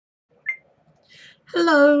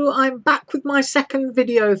Hello, I'm back with my second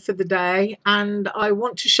video for the day, and I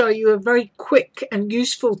want to show you a very quick and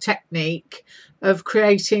useful technique of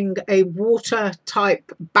creating a water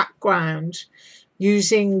type background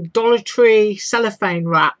using Dollar Tree cellophane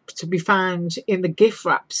wrap to be found in the gift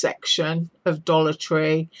wrap section of Dollar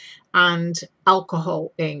Tree and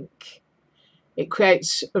alcohol ink. It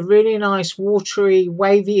creates a really nice watery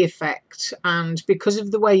wavy effect, and because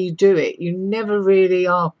of the way you do it, you never really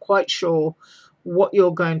are quite sure what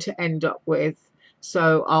you're going to end up with.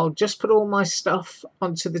 So I'll just put all my stuff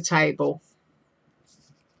onto the table.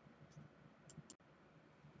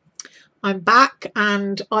 I'm back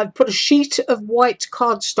and I've put a sheet of white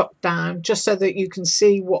cardstock down just so that you can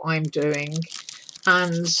see what I'm doing.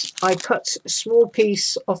 And I cut a small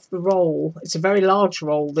piece off the roll. It's a very large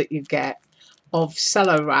roll that you get of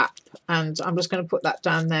Cello wrap, and I'm just going to put that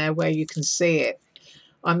down there where you can see it.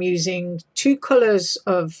 I'm using two colours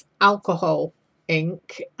of alcohol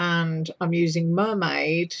ink, and I'm using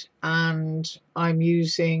Mermaid, and I'm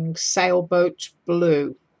using Sailboat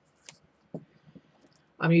Blue.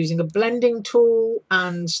 I'm using a blending tool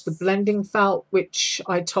and the blending felt, which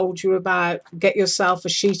I told you about. Get yourself a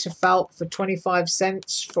sheet of felt for 25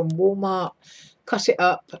 cents from Walmart. Cut it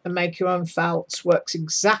up and make your own felts. Works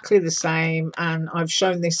exactly the same, and I've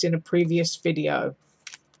shown this in a previous video.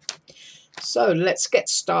 So let's get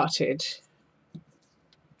started.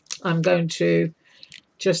 I'm going to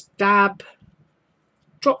just dab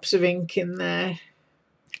drops of ink in there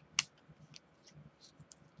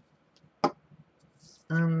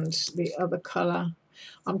and the other colour.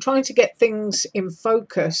 I'm trying to get things in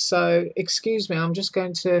focus, so excuse me, I'm just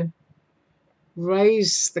going to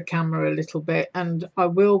raise the camera a little bit, and I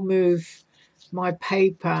will move my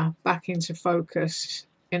paper back into focus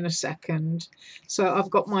in a second. So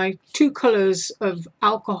I've got my two colours of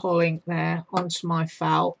alcohol ink there onto my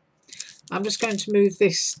felt. I'm just going to move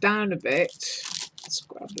this down a bit. Let's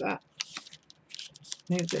grab that.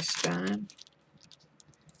 Move this down.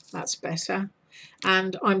 That's better.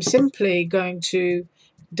 And I'm simply going to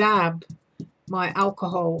dab my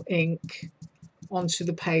alcohol ink onto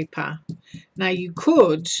the paper. Now you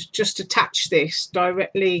could just attach this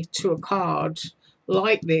directly to a card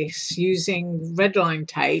like this using red line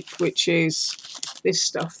tape, which is this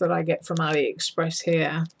stuff that I get from AliExpress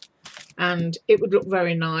here, and it would look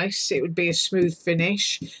very nice. It would be a smooth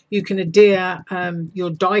finish. You can adhere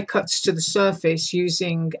your die cuts to the surface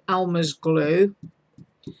using Elmer's glue,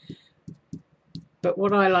 but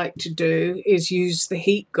what I like to do is use the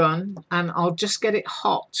heat gun, and I'll just get it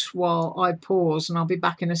hot while I pause, and I'll be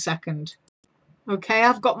back in a second. Okay,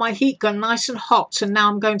 I've got my heat gun nice and hot, and now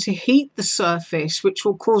I'm going to heat the surface, which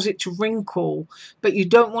will cause it to wrinkle, but you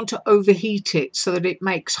don't want to overheat it so that it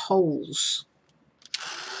makes holes.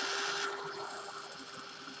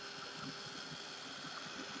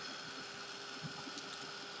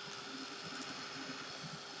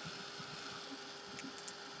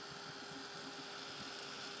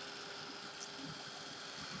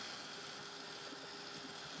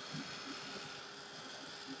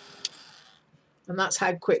 And that's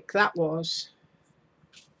how quick that was.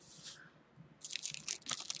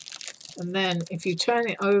 And then if you turn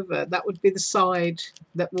it over, that would be the side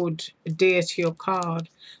that would adhere to your card.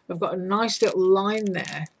 I've got a nice little line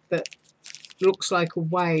there that looks like a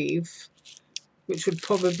wave, which would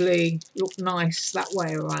probably look nice that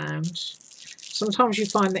way around. Sometimes you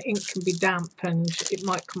find the ink can be damp and it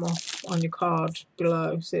might come off on your card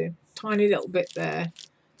below. See, tiny little bit there.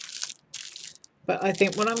 But I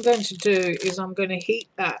think what I'm going to do is I'm going to heat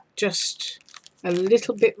that just a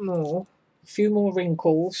little bit more, a few more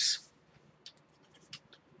wrinkles.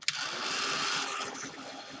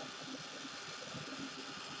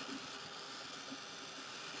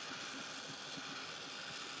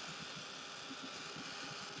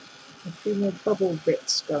 A few more bubble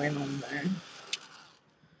bits going on there.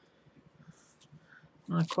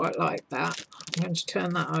 I quite like that. I'm going to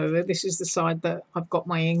turn that over. This is the side that I've got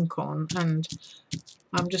my ink on, and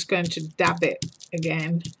I'm just going to dab it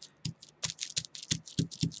again.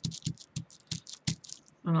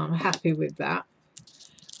 And I'm happy with that.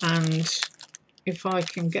 And if I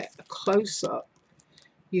can get a close-up,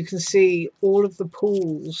 you can see all of the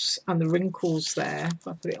pools and the wrinkles there. If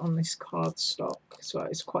I put it on this cardstock, so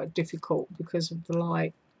it's quite difficult because of the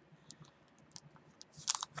light.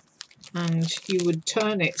 And you would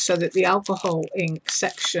turn it so that the alcohol ink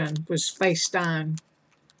section was face down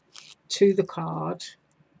to the card.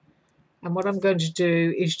 And what I'm going to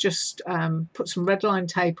do is just put some red line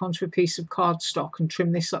tape onto a piece of cardstock and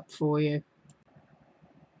trim this up for you.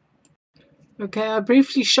 Okay, I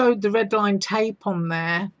briefly showed the red line tape on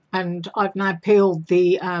there, and I've now peeled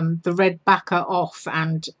the red backer off,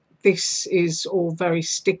 and this is all very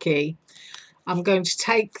sticky. I'm going to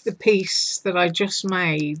take the piece that I just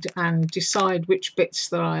made and decide which bits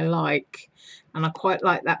that I like, and I quite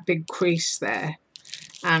like that big crease there,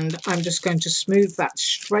 and I'm just going to smooth that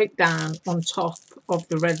straight down on top of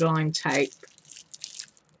the red line tape.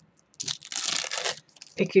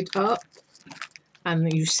 Pick it up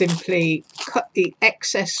and you simply cut the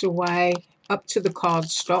excess away up to the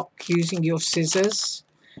cardstock using your scissors,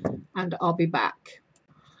 and I'll be back.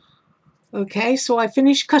 Okay, so I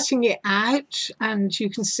finished cutting it out, and you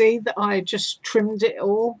can see that I just trimmed it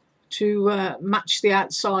all to match the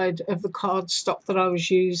outside of the cardstock that I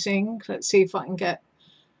was using. Let's see if I can get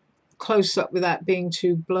close up without being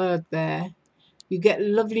too blurred there. You get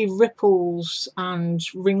lovely ripples and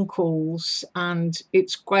wrinkles, and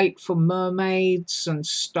it's great for mermaids and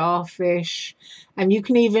starfish, and you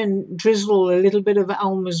can even drizzle a little bit of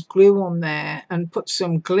Elmer's glue on there and put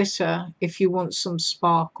some glitter if you want some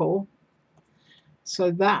sparkle.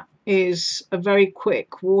 So that is a very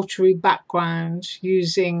quick watery background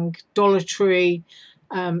using Dollar Tree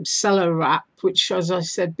Cello wrap, which, as I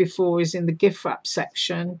said before, is in the gift wrap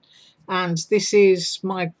section. And this is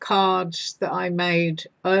my card that I made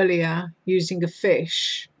earlier using a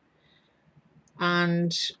fish,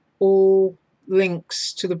 and all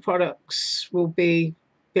links to the products will be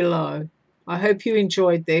below. I hope you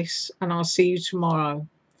enjoyed this, and I'll see you tomorrow.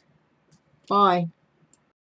 Bye.